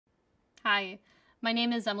Hi, my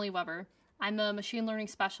name is Emily Weber. I'm a machine learning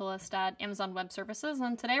specialist at Amazon Web Services,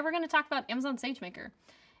 and today we're going to talk about Amazon SageMaker.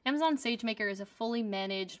 Amazon SageMaker is a fully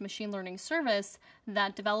managed machine learning service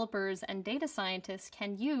that developers and data scientists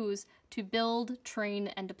can use to build, train,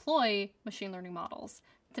 and deploy machine learning models.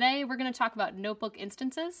 Today we're going to talk about notebook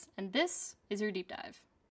instances, and this is your deep dive.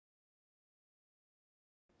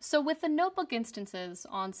 So with the notebook instances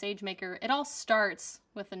on SageMaker, it all starts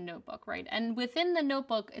with a notebook, right? And within the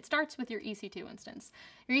notebook, it starts with your EC2 instance.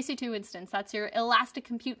 Your EC2 instance, that's your elastic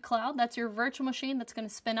compute cloud. That's your virtual machine that's going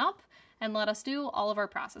to spin up and let us do all of our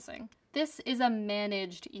processing. This is a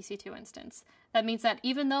managed EC2 instance. That means that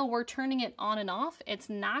even though we're turning it on and off, it's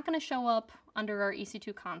not going to show up under our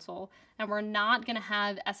EC2 console, and we're not going to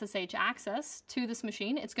have SSH access to this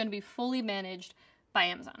machine. It's going to be fully managed by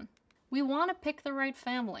Amazon. We want to pick the right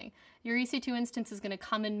family. Your EC2 instance is going to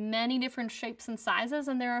come in many different shapes and sizes,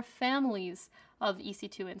 and there are families of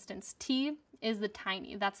EC2 instance. T is the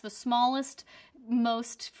tiny. That's the smallest,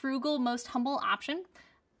 most frugal, most humble option.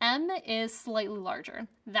 M is slightly larger.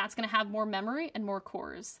 That's going to have more memory and more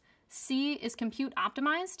cores. C is compute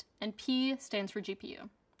optimized, and P stands for GPU.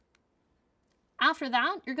 After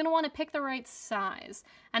that, you're going to want to pick the right size,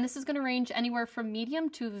 and this is going to range anywhere from medium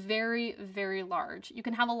to very, very large. You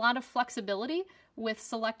can have a lot of flexibility with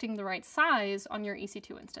selecting the right size on your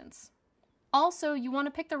EC2 instance. Also, you want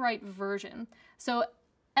to pick the right version. So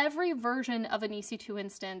every version of an EC2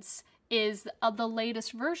 instance is the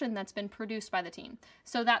latest version that's been produced by the team.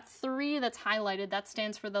 So that 3 that's highlighted, that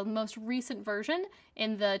stands for the most recent version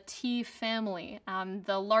in the T family.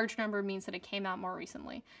 The large number means that it came out more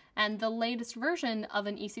recently. And the latest version of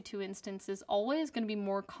an EC2 instance is always going to be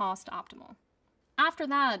more cost optimal. After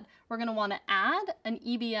that, we're going to want to add an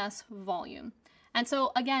EBS volume. And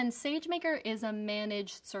so again, SageMaker is a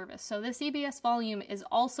managed service. So this EBS volume is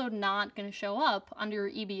also not going to show up under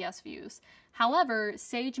your EBS views. However,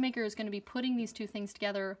 SageMaker is going to be putting these two things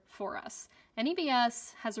together for us. And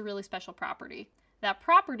EBS has a really special property. That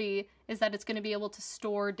property is that it's going to be able to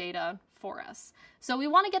store data for us. So we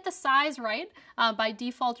want to get the size right. By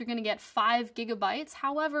default, you're going to get 5 gigabytes.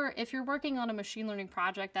 However, if you're working on a machine learning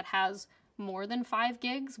project that has more than 5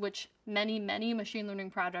 gigs, which many machine learning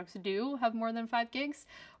projects do have more than 5 gigs,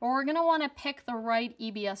 or we're going to want to pick the right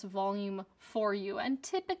EBS volume for you. And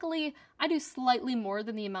typically, I do slightly more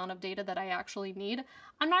than the amount of data that I actually need.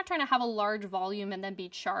 I'm not trying to have a large volume and then be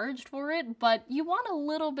charged for it, but you want a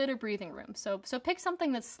little bit of breathing room. So pick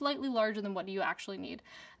something that's slightly larger than what you actually need.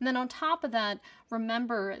 And then on top of that,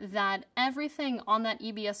 remember that everything on that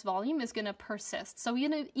EBS volume is going to persist. So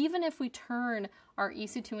even if we turn our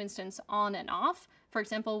EC2 instance on and off, for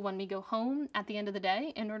example, when we go home at the end of the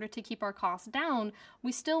day, in order to keep our costs down,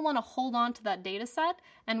 we still want to hold on to that data set,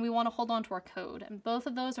 and we want to hold on to our code. And both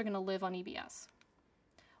of those are going to live on EBS.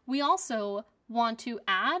 We also want to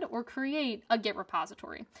add or create a Git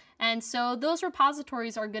repository. And so those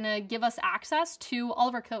repositories are going to give us access to all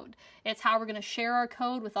of our code. It's how we're going to share our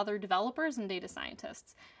code with other developers and data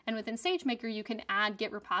scientists. And within SageMaker, you can add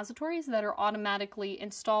Git repositories that are automatically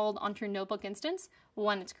installed onto your notebook instance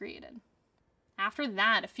when it's created. After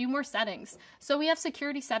that, a few more settings. So we have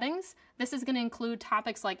security settings. This is going to include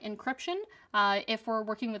topics like encryption. If we're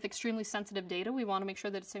working with extremely sensitive data, we want to make sure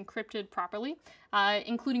that it's encrypted properly,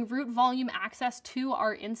 including root volume access to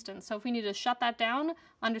our instance. So if we need to shut that down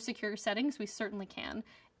under secure settings, we certainly can.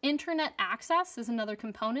 Internet access is another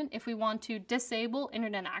component. If we want to disable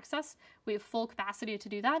internet access, we have full capacity to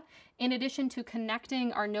do that, in addition to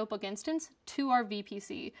connecting our notebook instance to our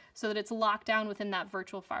VPC so that it's locked down within that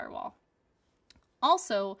virtual firewall.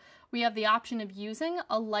 Also, we have the option of using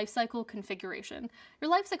a lifecycle configuration.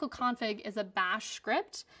 Your lifecycle config is a bash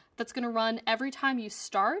script that's going to run every time you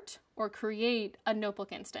start or create a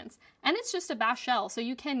notebook instance. And it's just a bash shell, so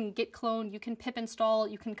you can git clone, you can pip install,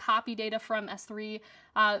 you can copy data from S3.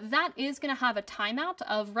 That is going to have a timeout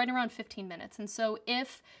of right around 15 minutes. And so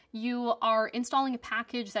if you are installing a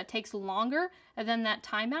package that takes longer than that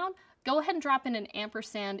timeout, go ahead and drop in an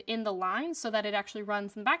ampersand in the line so that it actually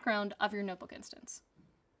runs in the background of your notebook instance.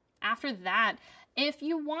 After that, if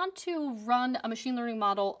you want to run a machine learning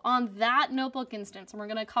model on that notebook instance, and we're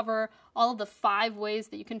going to cover all of the 5 ways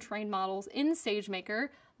that you can train models in SageMaker,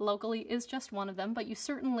 locally is just one of them, but you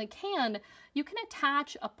certainly can, you can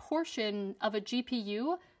attach a portion of a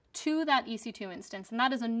GPU to that EC2 instance, and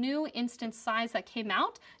that is a new instance size that came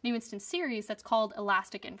out, new instance series that's called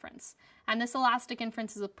Elastic Inference. And this Elastic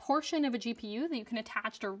Inference is a portion of a GPU that you can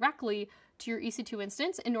attach directly to your EC2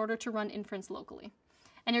 instance in order to run inference locally.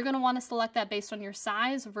 And you're going to want to select that based on your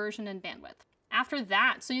size, version, and bandwidth. After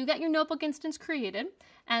that, so you get your notebook instance created,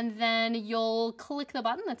 and then you'll click the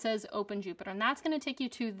button that says Open Jupyter, and that's going to take you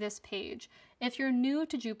to this page. If you're new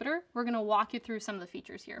to Jupyter, we're going to walk you through some of the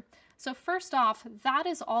features here. So first off, that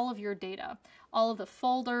is all of your data. All of the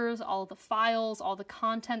folders, all of the files, all the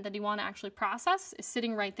content that you want to actually process is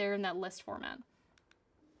sitting right there in that list format.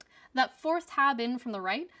 That fourth tab in from the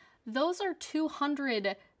right, those are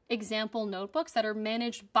 200 example notebooks that are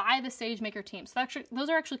managed by the SageMaker team. So those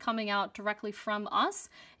are actually coming out directly from us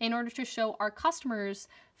in order to show our customers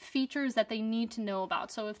features that they need to know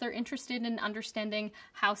about. So if they're interested in understanding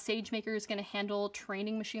how SageMaker is going to handle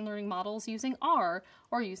training machine learning models using R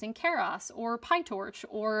or using Keras or PyTorch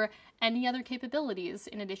or any other capabilities,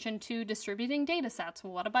 in addition to distributing data sets,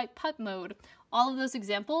 what about put mode, all of those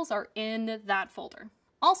examples are in that folder.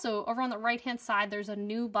 Also, over on the right-hand side, there's a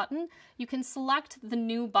new button. You can select the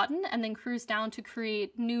new button and then cruise down to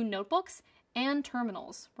create new notebooks and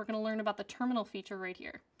terminals. We're going to learn about the terminal feature right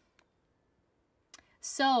here.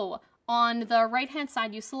 So on the right-hand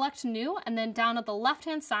side, you select new, and then down at the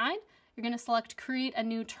left-hand side, you're going to select create a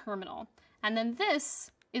new terminal. And then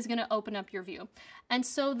this is going to open up your view. And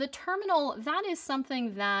so the terminal, that is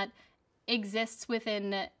something that exists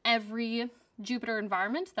within every Jupyter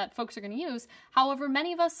environment that folks are going to use. However,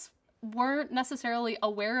 many of us weren't necessarily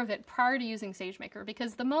aware of it prior to using SageMaker,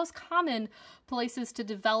 because the most common places to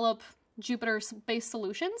develop Jupyter-based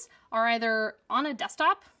solutions are either on a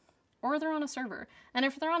desktop or they're on a server. And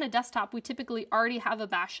if they're on a desktop, we typically already have a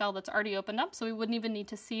bash shell that's already opened up, so we wouldn't even need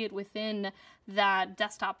to see it within that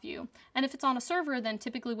desktop view. And if it's on a server, then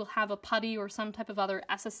typically we'll have a PuTTY or some type of other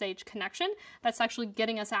SSH connection that's actually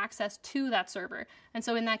getting us access to that server. And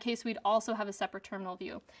so in that case, we'd also have a separate terminal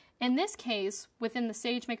view. In this case, within the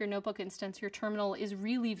SageMaker notebook instance, your terminal is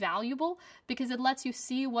really valuable because it lets you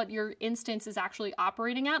see what your instance is actually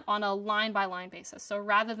operating at on a line-by-line basis. So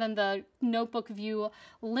rather than the notebook view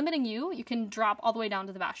limiting you, you can drop all the way down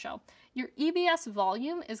to the bash shell. Your EBS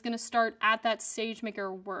volume is going to start at that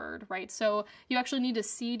SageMaker word, right? So you actually need to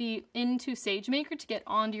CD into SageMaker to get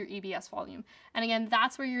onto your EBS volume. And again,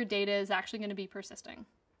 that's where your data is actually going to be persisting.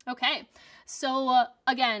 Okay, so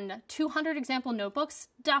again, 200 example notebooks,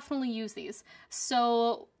 definitely use these.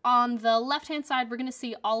 So on the left-hand side, we're going to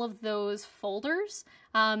see all of those folders.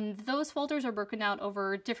 Those folders are broken out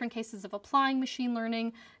over different cases of applying machine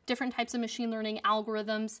learning, different types of machine learning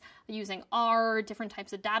algorithms, using R, different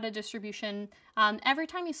types of data distribution. Every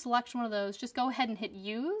time you select one of those, just go ahead and hit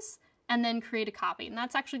Use, and then create a copy. And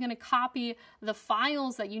that's actually going to copy the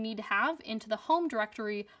files that you need to have into the home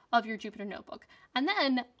directory of your Jupyter notebook. And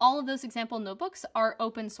then all of those example notebooks are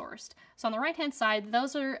open sourced. So on the right-hand side,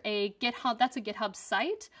 those are a GitHub, that's a GitHub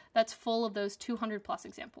site that's full of those 200 plus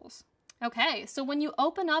examples. Okay, so when you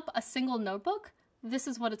open up a single notebook, this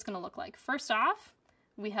is what it's going to look like. First off,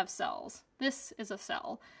 we have cells. This is a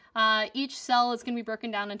cell. Each cell is going to be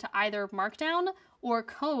broken down into either Markdown or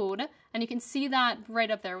code, and you can see that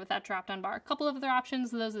right up there with that drop-down bar. A couple of other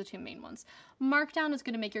options, those are the two main ones. Markdown is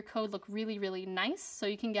going to make your code look really, really nice, so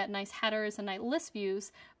you can get nice headers and nice list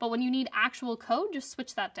views, but when you need actual code, just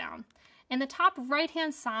switch that down. In the top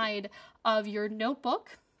right-hand side of your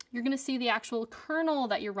notebook, you're going to see the actual kernel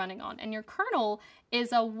that you're running on. And your kernel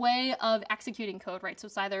is a way of executing code, right? So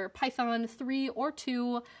it's either Python 3 or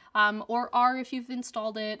 2, or R if you've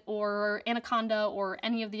installed it, or Anaconda, or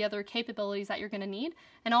any of the other capabilities that you're going to need.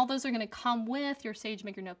 And all those are going to come with your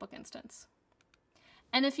SageMaker notebook instance.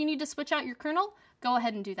 And if you need to switch out your kernel, go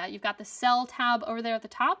ahead and do that. You've got the cell tab over there at the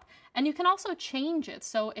top, and you can also change it.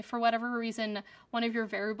 So if for whatever reason one of your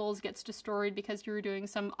variables gets destroyed because you were doing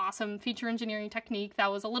some awesome feature engineering technique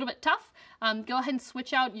that was a little bit tough, go ahead and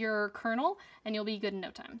switch out your kernel and you'll be good in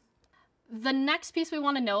no time. The next piece we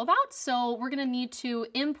want to know about, so we're going to need to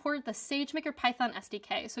import the SageMaker Python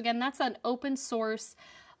SDK. So again, that's an open source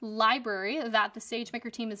library that the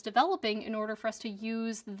SageMaker team is developing in order for us to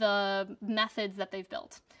use the methods that they've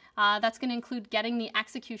built. That's going to include getting the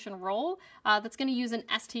execution role. That's going to use an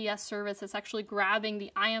STS service that's actually grabbing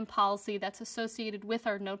the IAM policy that's associated with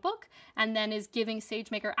our notebook and then is giving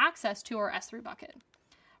SageMaker access to our S3 bucket.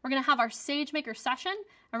 We're going to have our SageMaker session,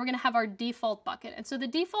 and we're going to have our default bucket. And so the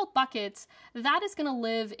default buckets, that is going to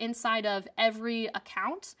live inside of every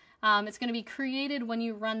account. It's going to be created when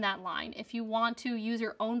you run that line. If you want to use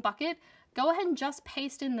your own bucket, go ahead and just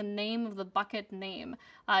paste in the name of the bucket name.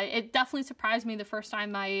 It definitely surprised me the first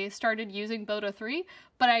time I started using Boto 3,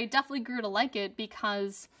 but I definitely grew to like it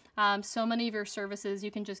because so many of your services you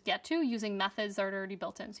can just get to using methods that are already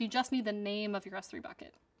built in. So you just need the name of your S3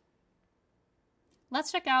 bucket. Let's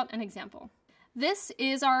check out an example. This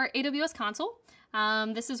is our AWS console.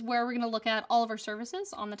 This is where we're going to look at all of our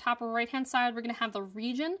services. On the top right-hand side, we're going to have the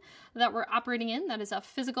region that we're operating in. That is a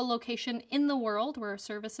physical location in the world where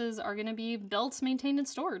services are going to be built, maintained, and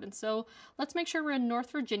stored. And so let's make sure we're in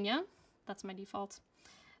North Virginia. That's my default.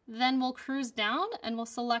 Then we'll cruise down and we'll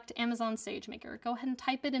select Amazon SageMaker. Go ahead and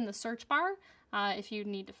type it in the search bar if you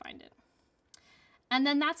need to find it. And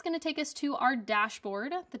then that's going to take us to our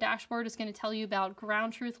dashboard. The dashboard is going to tell you about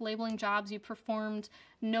ground truth labeling jobs you performed,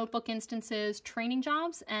 notebook instances, training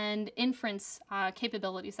jobs, and inference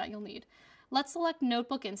capabilities that you'll need. Let's select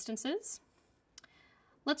notebook instances.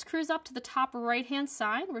 Let's cruise up to the top right-hand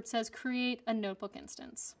side where it says create a notebook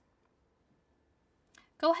instance.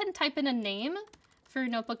 Go ahead and type in a name for your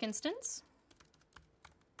notebook instance.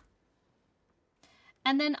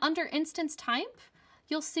 And then under instance type,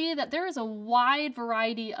 you'll see that there is a wide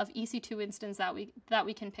variety of EC2 instance that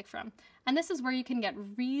we can pick from. And this is where you can get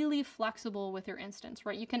really flexible with your instance,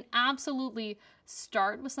 right? You can absolutely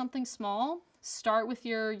start with something small, start with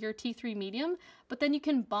your T3 medium, but then you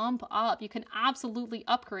can bump up, you can absolutely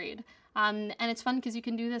upgrade. And it's fun because you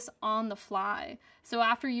can do this on the fly. So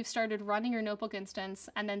after you've started running your notebook instance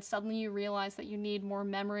and then suddenly you realize that you need more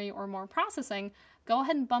memory or more processing, go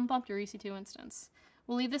ahead and bump up your EC2 instance.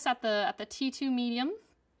 We'll leave this at the T2 medium.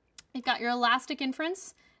 You've got your elastic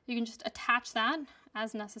inference. You can just attach that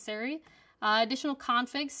as necessary. Additional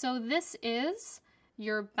configs. So this is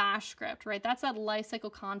your bash script, right? That's that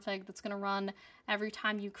lifecycle config that's going to run every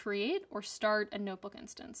time you create or start a notebook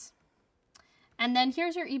instance. And then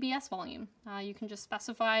here's your EBS volume. You can just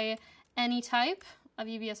specify any type of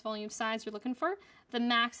EBS volume size you're looking for. The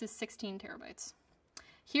max is 16 terabytes.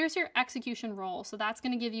 Here's your execution role. So that's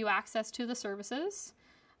going to give you access to the services.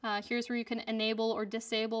 Here's where you can enable or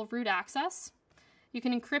disable root access. You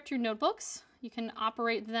can encrypt your notebooks. You can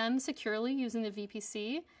operate them securely using the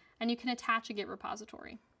VPC, and you can attach a Git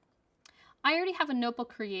repository. I already have a notebook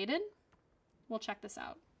created. We'll check this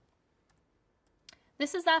out.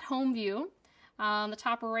 This is that home view. On the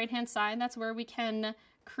top right-hand side, that's where we can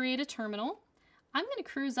create a terminal. I'm going to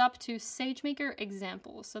cruise up to SageMaker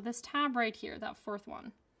Examples. So this tab right here, that fourth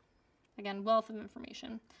one. Again, wealth of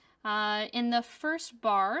information. In the first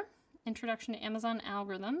bar, Introduction to Amazon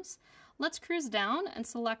Algorithms, let's cruise down and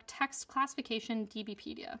select Text Classification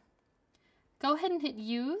DBpedia. Go ahead and hit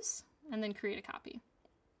Use, and then create a copy.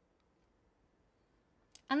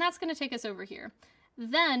 And that's going to take us over here.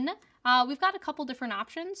 Then we've got a couple different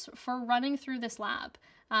options for running through this lab.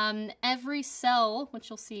 Every cell, which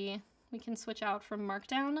you'll see, we can switch out from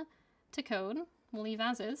Markdown to code. We'll leave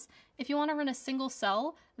as is. If you want to run a single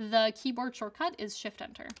cell, the keyboard shortcut is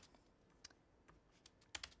Shift-Enter.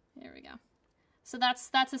 There we go. So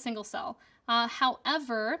that's a single cell.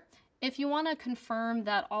 However, if you want to confirm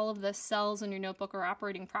that all of the cells in your notebook are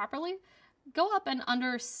operating properly, go up and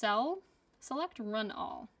under Cell, select Run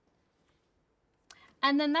All.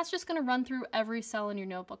 And then that's just going to run through every cell in your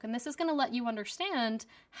notebook. And this is going to let you understand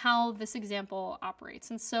how this example operates.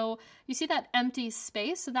 And so you see that empty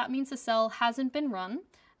space, so that means the cell hasn't been run.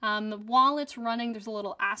 While it's running, there's a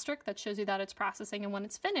little asterisk that shows you that it's processing. And when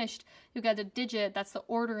it's finished, you get a digit. That's the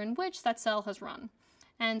order in which that cell has run.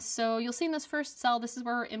 And so you'll see in this first cell, this is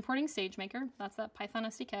where we're importing SageMaker. That's that Python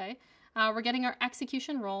SDK. We're getting our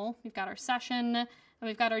execution role. We've got our session, and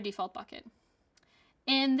we've got our default bucket.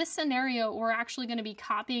 In this scenario, we're actually going to be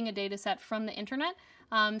copying a data set from the internet.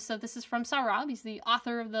 So this is from Saurabh. He's the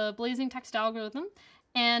author of the Blazing Text Algorithm.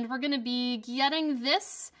 And we're going to be getting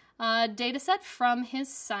this data set from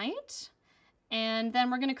his site. And then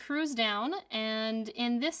we're going to cruise down. And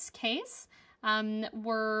in this case,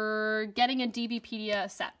 we're getting a DBpedia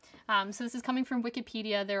set. So this is coming from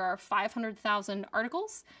Wikipedia. There are 500,000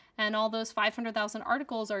 articles, and all those 500,000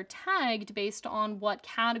 articles are tagged based on what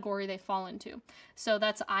category they fall into. So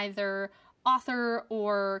that's either author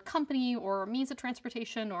or company or means of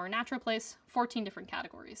transportation or natural place, 14 different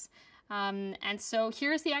categories. And so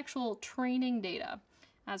here's the actual training data,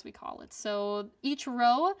 as we call it. So each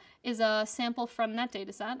row is a sample from that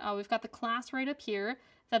data set. We've got the class right up here,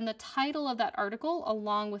 then the title of that article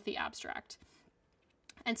along with the abstract.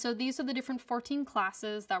 And so these are the different 14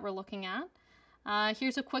 classes that we're looking at.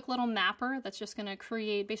 Here's a quick little mapper that's just going to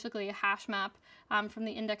create basically a hash map from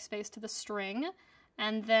the index space to the string.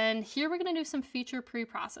 And then here we're going to do some feature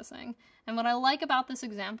pre-processing. And what I like about this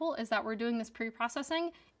example is that we're doing this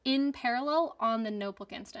pre-processing in parallel on the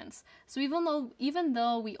notebook instance. So even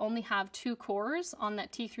though we only have 2 cores on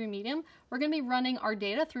that T3 medium, we're going to be running our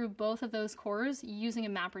data through both of those cores using a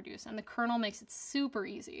MapReduce, and the kernel makes it super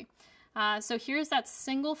easy. So here's that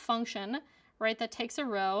single function, right, that takes a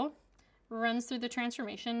row, runs through the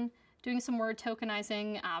transformation, doing some word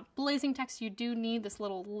tokenizing. Blazing text, you do need this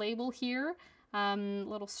little label here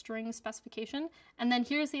little string specification, and then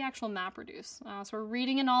here's the actual MapReduce. So we're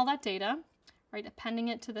reading in all that data, right, appending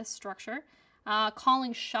it to this structure,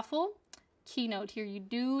 calling shuffle. Keynote here, you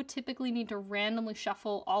do typically need to randomly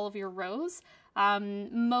shuffle all of your rows.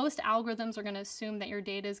 Most algorithms are going to assume that your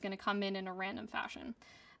data is going to come in a random fashion.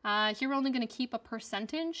 Here we're only going to keep a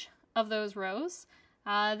percentage of those rows.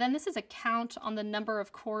 Then this is a count on the number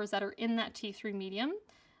of cores that are in that T3 medium.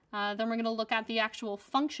 Then we're going to look at the actual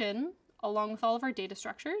function along with all of our data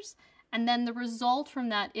structures. And then the result from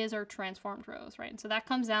that is our transformed rows, right? So that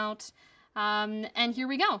comes out, and here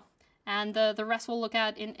we go. And the rest we'll look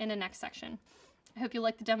at in the next section. I hope you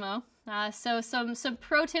like the demo. So some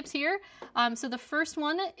pro tips here. So the first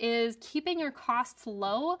one is keeping your costs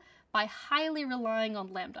low by highly relying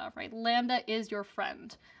on Lambda, right? Lambda is your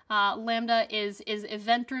friend. Lambda is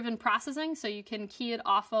event-driven processing, so you can key it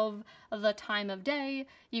off of the time of day,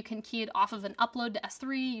 you can key it off of an upload to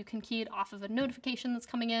S3, you can key it off of a notification that's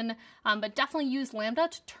coming in, but definitely use Lambda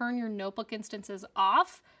to turn your notebook instances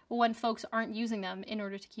off when folks aren't using them in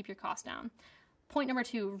order to keep your costs down. Point number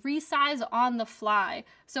 2, resize on the fly.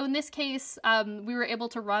 So in this case, we were able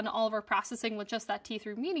to run all of our processing with just that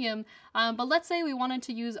T3 medium, but let's say we wanted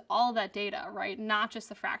to use all that data, right? Not just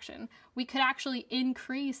the fraction. We could actually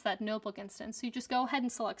increase that notebook instance. So you just go ahead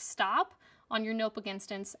and select stop on your notebook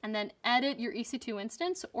instance and then edit your EC2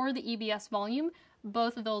 instance or the EBS volume.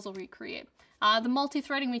 Both of those will recreate. The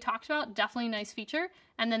multi-threading we talked about, definitely a nice feature.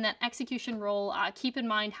 And then that execution role, keep in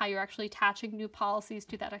mind how you're actually attaching new policies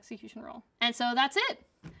to that execution role. And so that's it.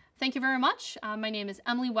 Thank you very much. My name is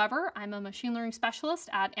Emily Weber. I'm a machine learning specialist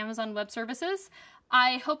at Amazon Web Services.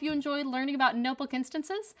 I hope you enjoyed learning about notebook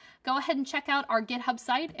instances. Go ahead and check out our GitHub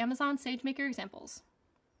site, Amazon SageMaker Examples.